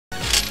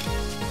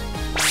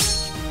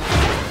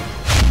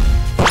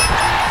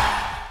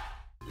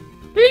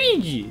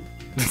Luigi!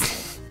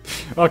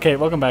 Okay,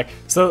 welcome back.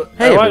 So,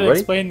 Hey, I wanted to everybody.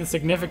 explain the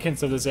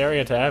significance of this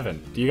area to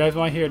Evan. Do you guys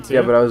want to hear it too?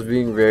 Yeah, but I was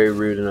being very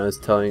rude and I was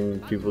telling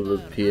people to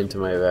pee into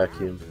my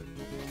vacuum.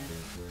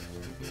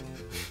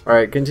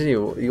 Alright,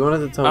 continue. You wanted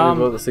to tell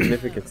me about the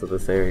significance of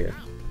this area.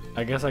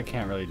 I guess I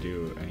can't really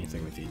do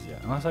anything with these yet,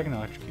 unless I can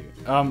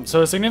electrocute.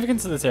 So the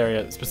significance of this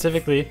area,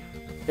 specifically,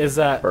 is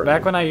that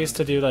back when I used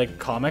to do, like,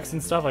 comics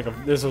and stuff,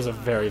 like, this was a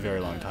very,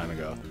 very long time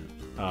ago.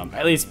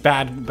 At least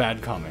bad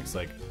comics,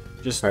 like,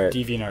 just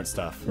DeviantArt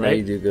stuff, right? Now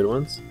you do good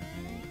ones?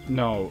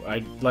 No,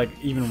 I like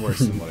even worse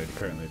than what I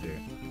currently do.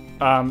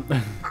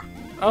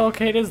 Oh,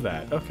 okay, it is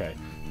that. Okay.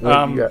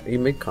 Wait, you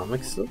make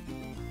comics still?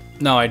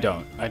 No, I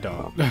don't. I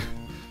don't. Oh. I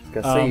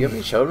was gonna say, you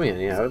haven't showed me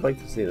any. I would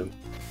like to see them.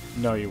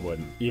 No, you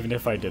wouldn't. Even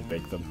if I did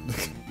make them.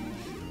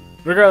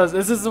 Regardless,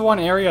 this is the one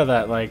area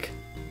that, like,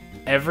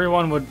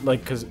 everyone would,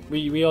 like, because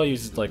we all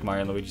use, like,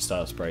 Mario and Luigi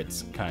style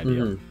sprites kind of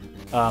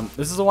deal.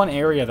 This is the one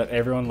area that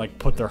everyone, like,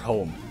 put their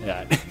home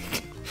at.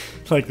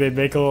 Like, they'd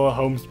make a little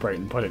home sprite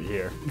and put it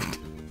here.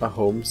 A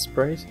home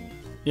sprite?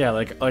 Yeah,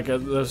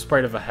 the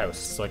sprite of a house.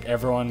 So, like,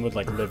 everyone would,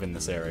 like, live in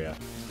this area.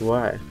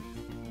 Why?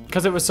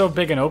 Because it was so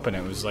big and open,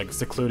 it was, like,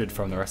 secluded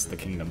from the rest of the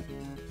kingdom.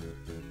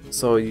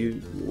 So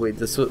wait,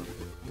 this would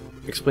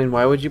explain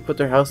why would you put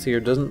their house here?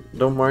 Don't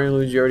Mario and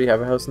Luigi already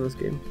have a house in this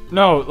game?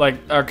 No, like,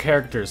 our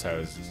characters'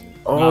 houses.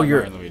 Oh,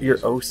 your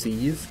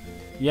OCs?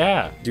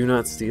 Yeah. Do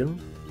not steal?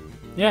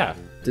 Yeah.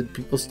 Did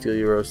people steal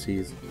your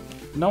OCs?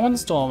 No one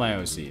stole my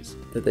OCs.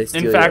 Did they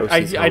steal In fact, your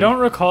OCs I don't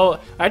recall.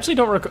 I actually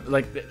don't recall.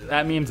 Like,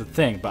 that meme's a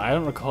thing, but I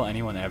don't recall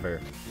anyone ever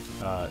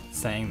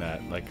saying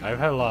that. Like, I've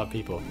had a lot of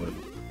people with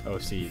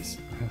OCs.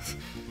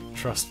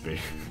 Trust me.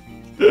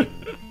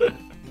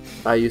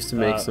 I used to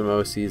make some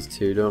OCs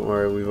too. Don't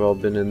worry, we've all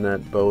been in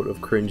that boat of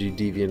cringy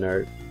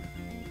DeviantArt.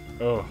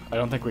 Oh, I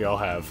don't think we all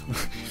have.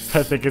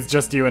 I think it's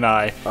just you and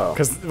I, Oh.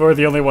 because we're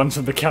the only ones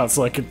from the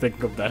council I can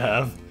think of that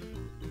have.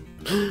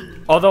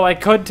 Although I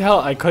could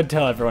tell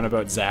everyone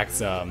about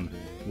Zach's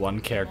one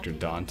character,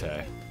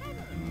 Dante.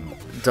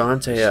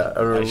 Dante, an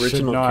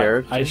original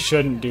character? I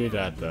shouldn't do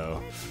that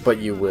though. But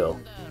you will.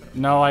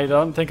 No, I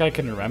don't think I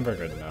can remember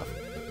good enough.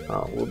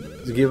 Oh, well,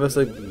 give us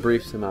a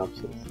brief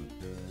synopsis.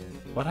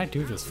 What'd I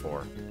do this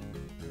for?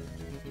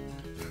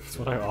 That's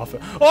what I often.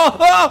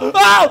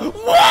 Oh!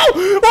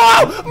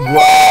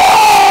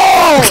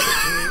 Whoa!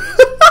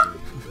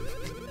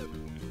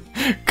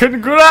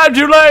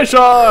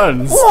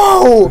 Congratulations!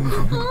 Whoa!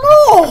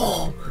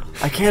 No!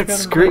 I can't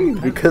scream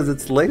because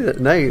it's late at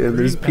night and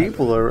there's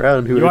people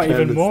around who you are want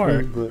trying even to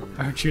more? sleep,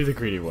 Aren't you the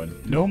greedy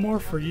one? No more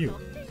for you.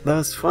 That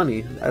was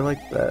funny. I like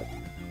that.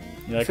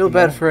 Like I feel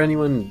bad for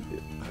anyone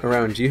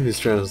around you who's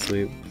trying to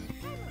sleep.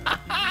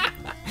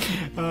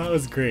 That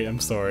was great. I'm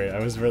sorry. I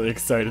was really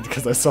excited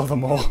because I saw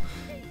them all.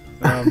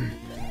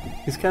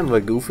 He's kind of a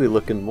goofy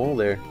looking mole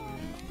there.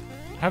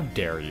 How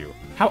dare you?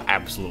 How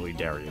absolutely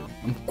dare you?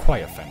 I'm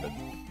quite offended.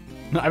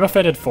 I'm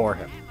offended for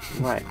him.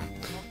 Why?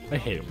 I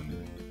hate it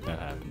when that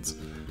happens.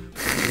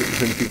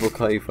 When people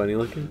call you funny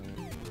looking?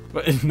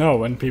 But no,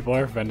 when people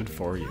are offended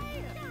for you.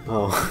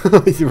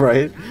 Oh, you're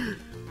right.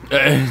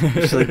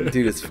 She's like,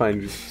 dude, it's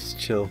fine. Just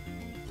chill.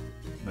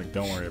 Like,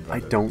 don't worry about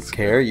it. I don't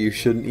care. You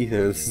shouldn't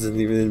either. This doesn't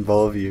even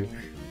involve you.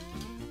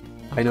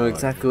 I know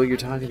exactly what you're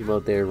talking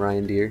about there,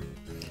 Ryan dear.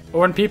 Or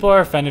when people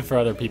are offended for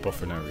other people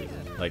for no reason.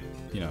 Like,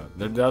 you know,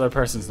 the other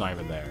person's not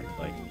even there.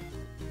 Like,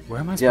 where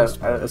am I supposed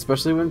to be?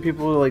 Especially when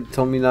people like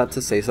tell me not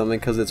to say something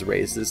because it's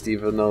racist,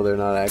 even though they're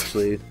not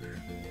actually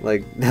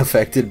like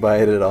affected by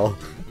it at all.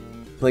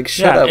 Like,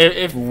 shut up.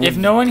 If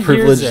no one hears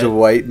privileged it,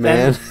 white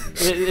man.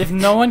 If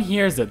no one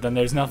hears it, then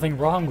there's nothing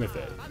wrong with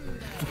it.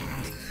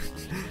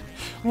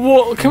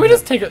 Well, can we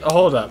just take it?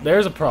 Hold up.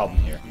 There's a problem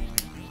here.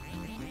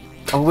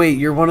 Oh wait,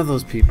 you're one of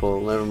those people.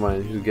 Never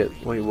mind. Who get?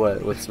 Wait,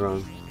 what? What's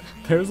wrong?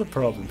 There's a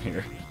problem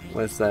here.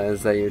 What's that?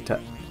 Is that your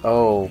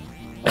Oh,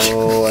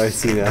 I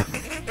see now.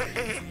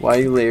 Why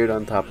are you layered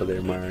on top of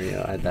there,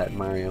 Mario? At that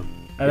Mario.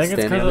 I think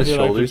it's because of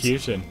the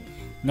electrocution.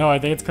 No, I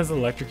think it's because of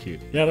the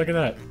electrocute. Yeah, look at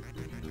that.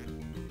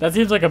 That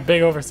seems like a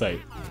big oversight.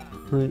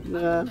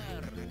 Nah.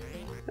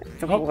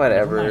 Oh,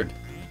 whatever.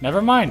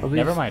 Never mind.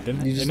 Never mind.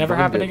 It never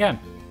happened again.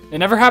 It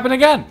never happened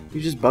again.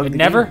 You just bugged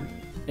it.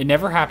 It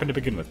never happened to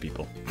begin with,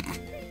 people.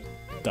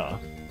 Duh.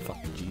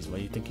 Fucking jeez. Why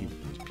do you think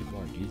people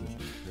are Jesus?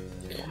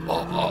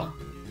 What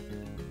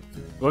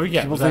do we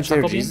get? People Was that think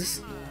they're Chucklebean?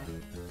 Jesus?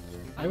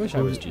 I wish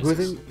I was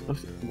Jesus.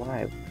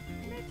 Why?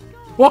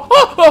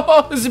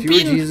 Whoa! There's a If you were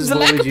bean. Jesus, There's a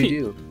what would lacopede.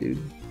 you do,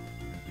 dude?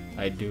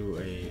 I do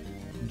a.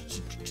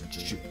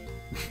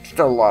 Just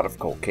a lot of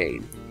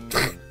cocaine.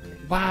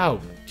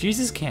 Wow,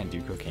 Jesus can't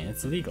do cocaine.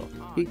 It's illegal.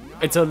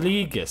 It's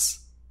illegal.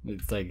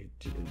 It's like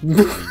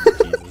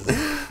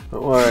Jesus.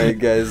 Alright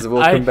guys,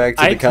 welcome back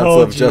to the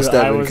Council of Just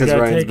Evan because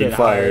Ryan's been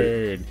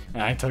fired.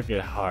 And I took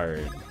it hard.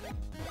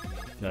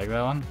 You like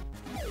that one?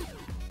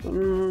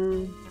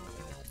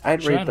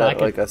 I'd rate that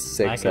like a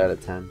 6 out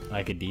of 10.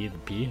 Like a D,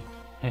 P?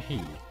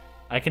 Hey,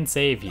 I can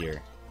save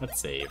here. Let's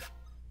save.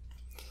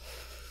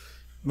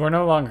 We're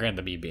no longer at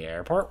the BB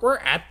airport. We're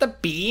at the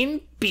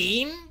Bean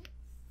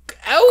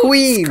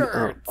Queen!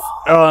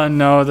 Oh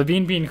no, the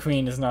Bean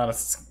Queen is not a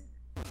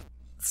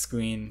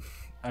screen.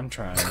 I'm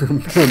trying.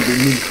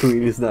 Bean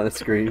Queen is not a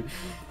screen.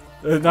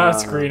 Not a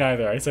screen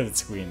either. I said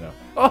it's queen though.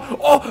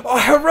 Oh,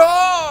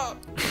 hurrah!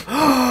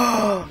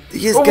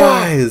 These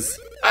guys!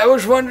 I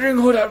was wondering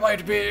who that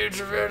might be. It's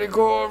really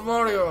cool,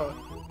 Mario.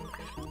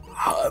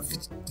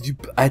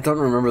 I don't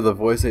remember the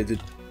voice I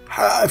did.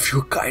 How have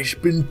you guys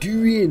been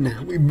doing?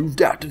 We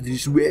moved out of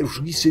this world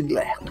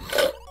recently.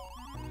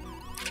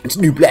 This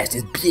new blast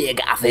is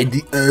big after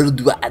the old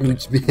one,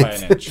 which means... By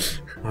an inch.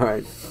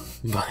 Alright.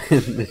 By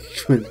an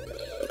inch.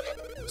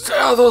 Say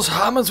are those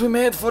hammers we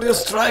made for your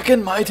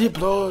striking mighty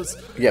blows.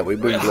 Yeah, we've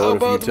been blown a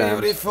few times. How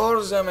about we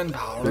reforce them and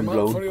power them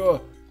up for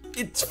you?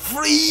 It's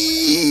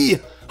free!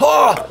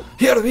 Oh,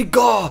 here we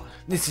go!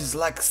 This is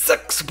like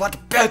sex, but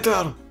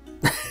better!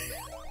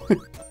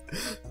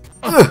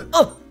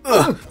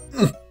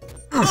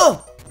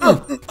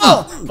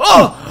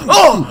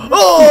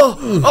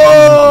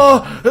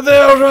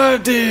 They're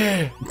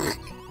ready!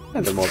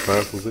 And they're more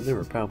powerful than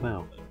ever, pow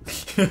pow.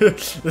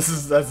 This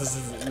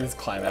is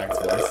climax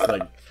voice.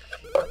 Like,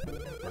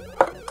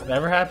 did that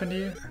ever happen to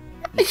you?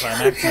 You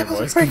climax your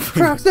voice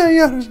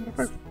completely.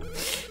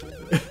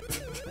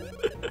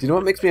 Do you know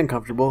what makes me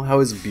uncomfortable? How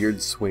his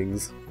beard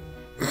swings.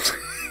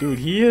 Dude,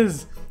 he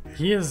is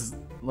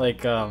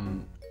like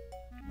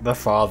the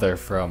father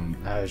from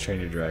How to Train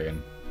Your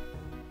Dragon.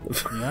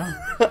 Yeah.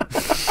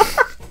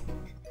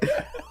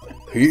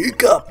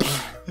 Hiccup.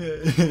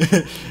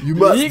 You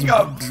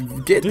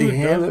must get Dude, the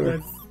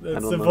hammer.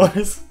 That's the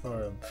voice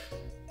for him.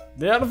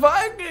 They are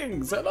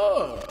Vikings.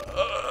 Hello.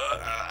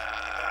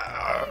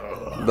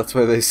 That's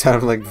why they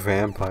sound like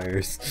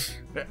vampires.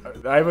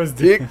 I was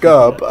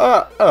Hiccup. Hiccup,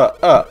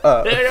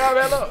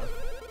 hello.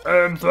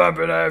 I'm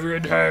flopping every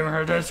time.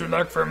 Her test your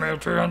luck for me.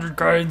 300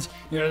 coins.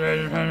 You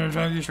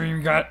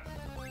got.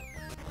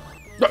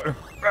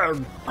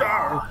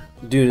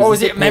 Dude,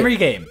 is it a memory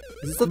game?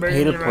 Is this a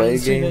pay-to-play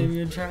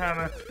game?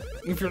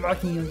 If you're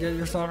lucky, you'll get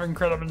yourself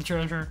incredible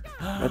treasure.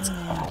 That's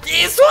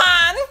this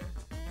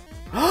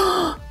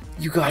one.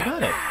 You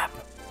got it.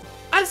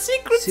 A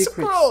secret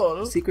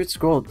scroll. Secret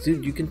scroll,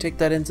 dude. You can take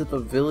that into the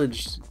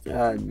village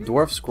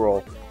dwarf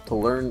scroll to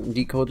learn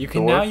decode. You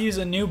can now use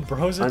a new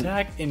bros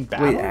attack in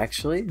battle. Wait,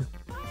 actually?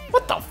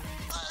 What the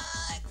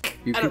fuck?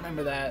 I don't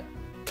remember that.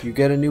 You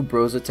get a new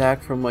bros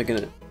attack from like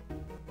a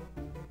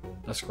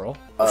scroll.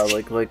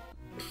 Like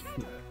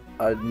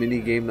a mini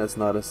game that's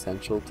not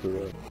essential to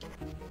the.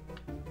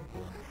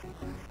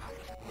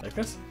 Like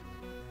this?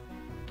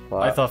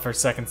 What? I thought for a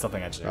second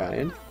something actually.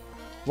 Ryan?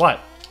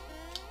 What?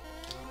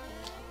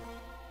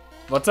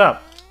 What's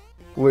up?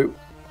 Wait,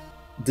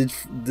 did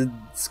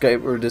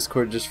Skype or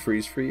Discord just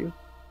freeze for you?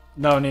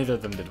 No, neither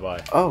of them did. Why?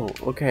 Oh,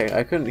 okay.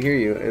 I couldn't hear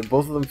you.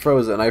 Both of them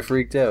froze, and I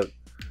freaked out.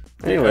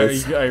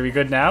 Anyways, are we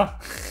good now?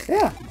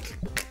 Yeah,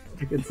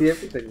 I can see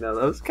everything now.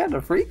 That was kind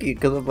of freaky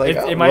because I'm like,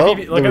 it might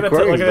be. Look at the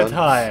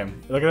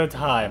time. Look at the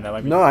time. That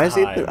might be. No, I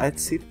see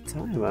the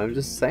time. I'm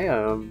just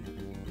saying.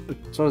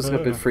 So I was a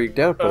bit freaked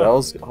out, but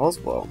all's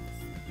well.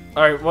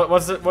 All right,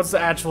 what's the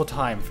actual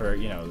time for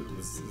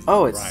this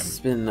it's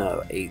been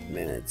 8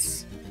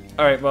 minutes.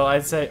 All right, well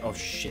I'd say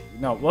shit.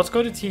 No, let's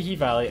go to Tiki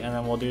Valley and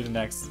then we'll do the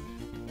next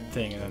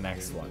thing in the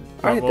next one.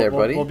 All right,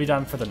 buddy. We'll be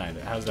done for the night.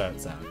 How's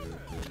that sound?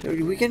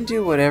 Dude, we can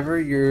do whatever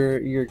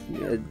your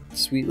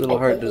sweet little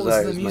heart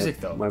desires. Listen to the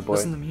music, my boy.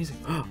 Listen to the music.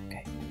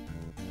 Okay.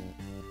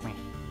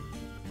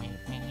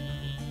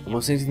 I'm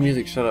listening to the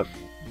music. Shut up.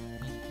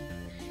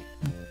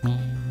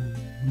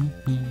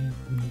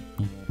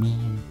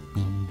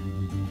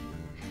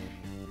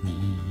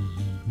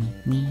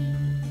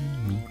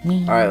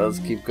 Alright, let's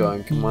keep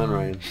going. Come on,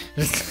 Ryan.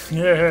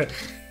 Yeah.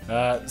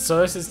 So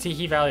this is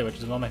Tiki Valley, which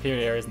is one of my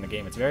favorite areas in the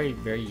game. It's very,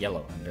 very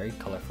yellow and very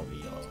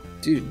colorfully yellow.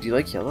 Dude, do you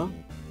like yellow?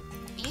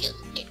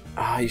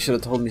 You should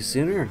have told me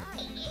sooner.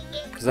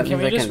 That can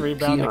we just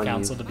rebrand the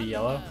council to be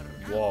yellow?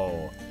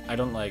 Whoa. I'm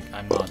not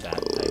that type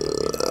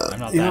of. I'm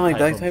not. You don't like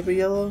that type of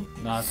yellow?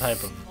 Not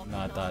that type of.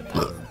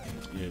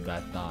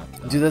 That's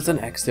not. Dude, that's an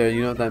X there.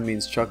 You know what that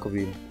means?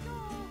 Chucklebean.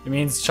 It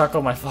means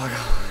chuckle my fuck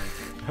off.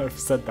 I've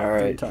said that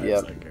 3 times.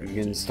 Yep.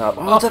 You can stop.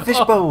 Oh, it's a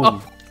fishbone!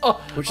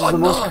 Which is the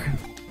most...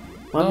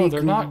 No,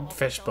 they're not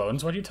fish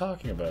bones. What are you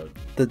talking about?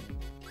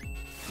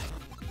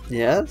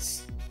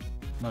 Yes?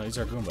 No, these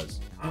are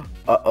Goombas.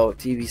 Uh-oh,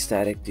 TV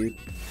static, dude.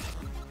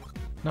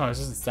 No, this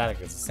isn't static.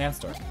 It's a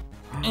sandstorm.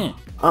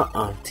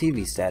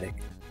 TV static.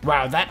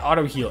 Wow, that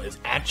auto heal is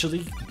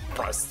actually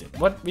busted.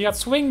 What? We got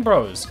swing,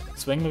 bros.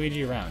 Swing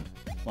Luigi around.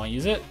 Want to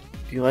use it?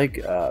 Do you like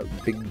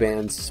big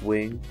band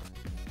swing?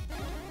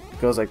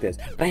 Goes like this.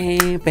 Well, he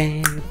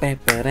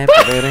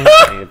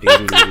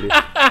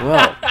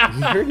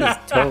heard his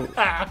tone.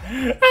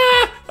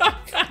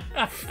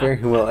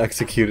 Very well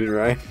executed,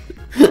 right?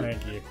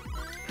 Thank you.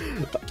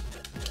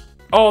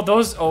 Oh,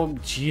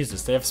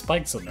 Jesus, they have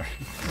spikes on there.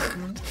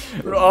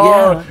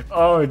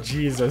 Oh,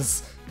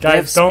 Jesus.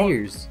 Guys,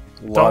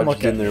 don't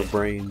look in their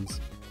brains.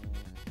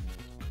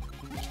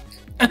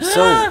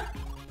 So,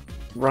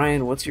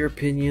 Ryan, what's your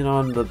opinion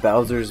on the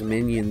Bowser's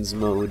Minions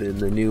mode in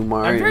the new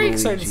Mario? I'm very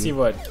excited to see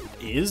what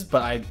is,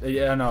 but I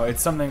don't know.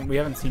 It's something we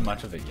haven't seen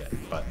much of it yet.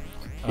 But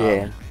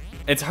yeah,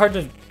 it's hard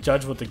to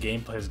judge what the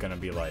gameplay is gonna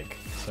be like.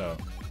 So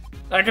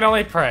I can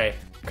only pray,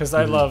 because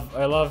I love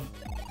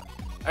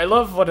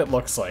what it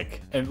looks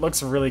like. It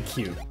looks really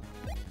cute.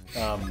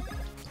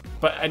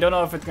 But I don't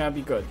know if it's gonna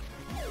be good.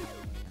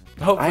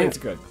 Hopefully it's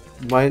good.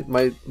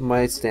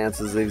 My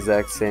stance is the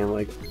exact same.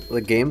 Like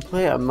the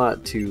gameplay, I'm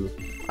not too.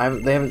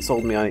 They haven't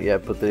sold me on it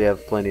yet, but they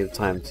have plenty of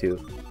time to.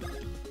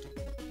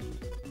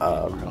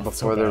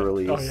 Before their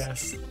release. Oh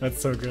yes,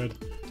 that's so good.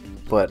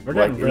 But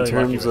like in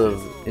terms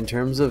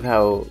of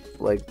how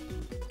like,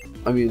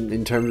 I mean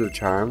in terms of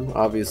charm,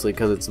 obviously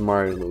because it's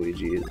Mario and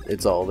Luigi,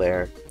 it's all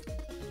there.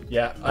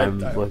 Yeah,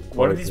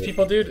 what are these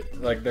people, dude?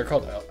 Like they're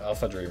called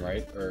Alpha Dream,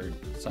 right, or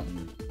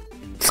something?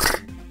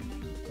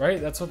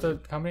 Right? That's what the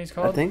company's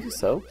called. I think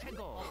so.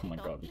 Oh my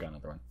god, we got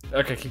another one.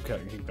 Okay, keep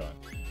going.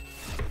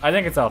 I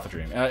think it's Alpha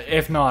Dream.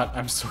 If not,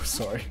 I'm so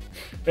sorry.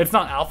 It's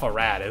not Alpha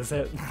Rad, is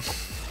it?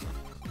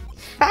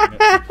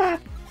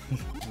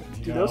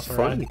 Dude, that's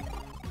funny.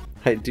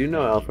 I do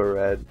know Alpha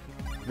Rad.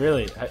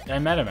 Really? I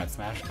met him at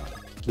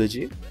SmashCon. Did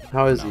you?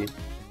 How is he?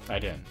 I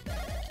didn't.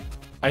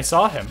 I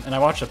saw him and I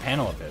watched a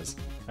panel of his.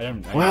 I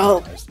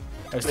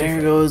was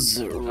there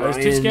goes Ryan. I was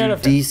too scared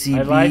of him. DCB.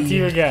 I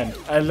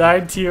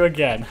lied to you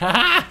again.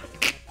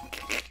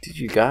 Dude,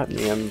 you got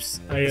me.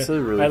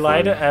 I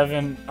lie to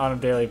Evan on a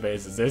daily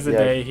basis. There's a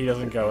day he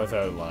doesn't go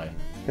without a lie.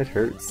 It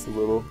hurts a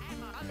little.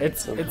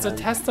 It's a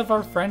test of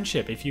our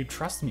friendship, if you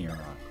trust me or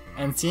not.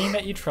 And seeing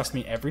that you trust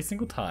me every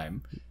single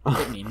time,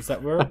 it means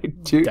that we're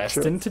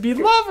destined to be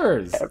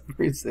lovers.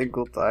 Every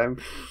single time.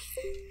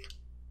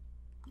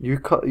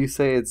 You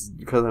say it's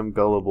because I'm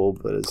gullible,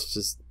 but it's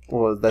just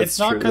that's true. It's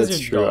not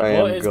because you're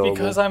gullible. It's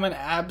because I'm an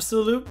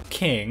absolute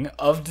king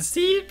of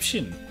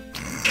deception.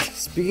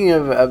 Speaking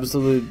of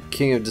absolute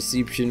king of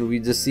deception, we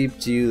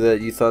deceived you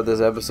that you thought this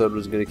episode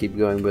was going to keep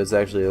going, but it's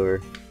actually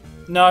over.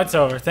 No, it's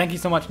over. Thank you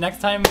so much. Next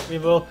time we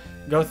will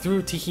go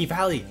through Tee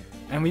Valley,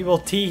 and we will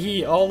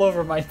tee all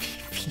over my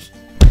PP.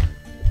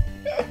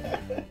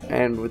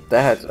 And with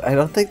that, I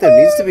don't think there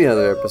needs to be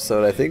another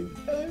episode. I think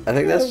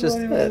that's just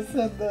it.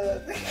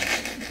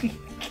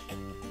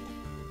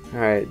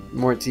 Alright,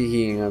 more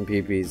teeing on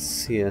PPs.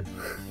 See ya.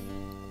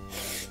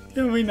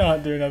 Can we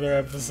not do another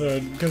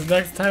episode? Because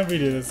next time we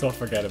do this, I'll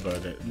forget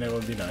about it, and it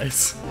will be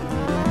nice.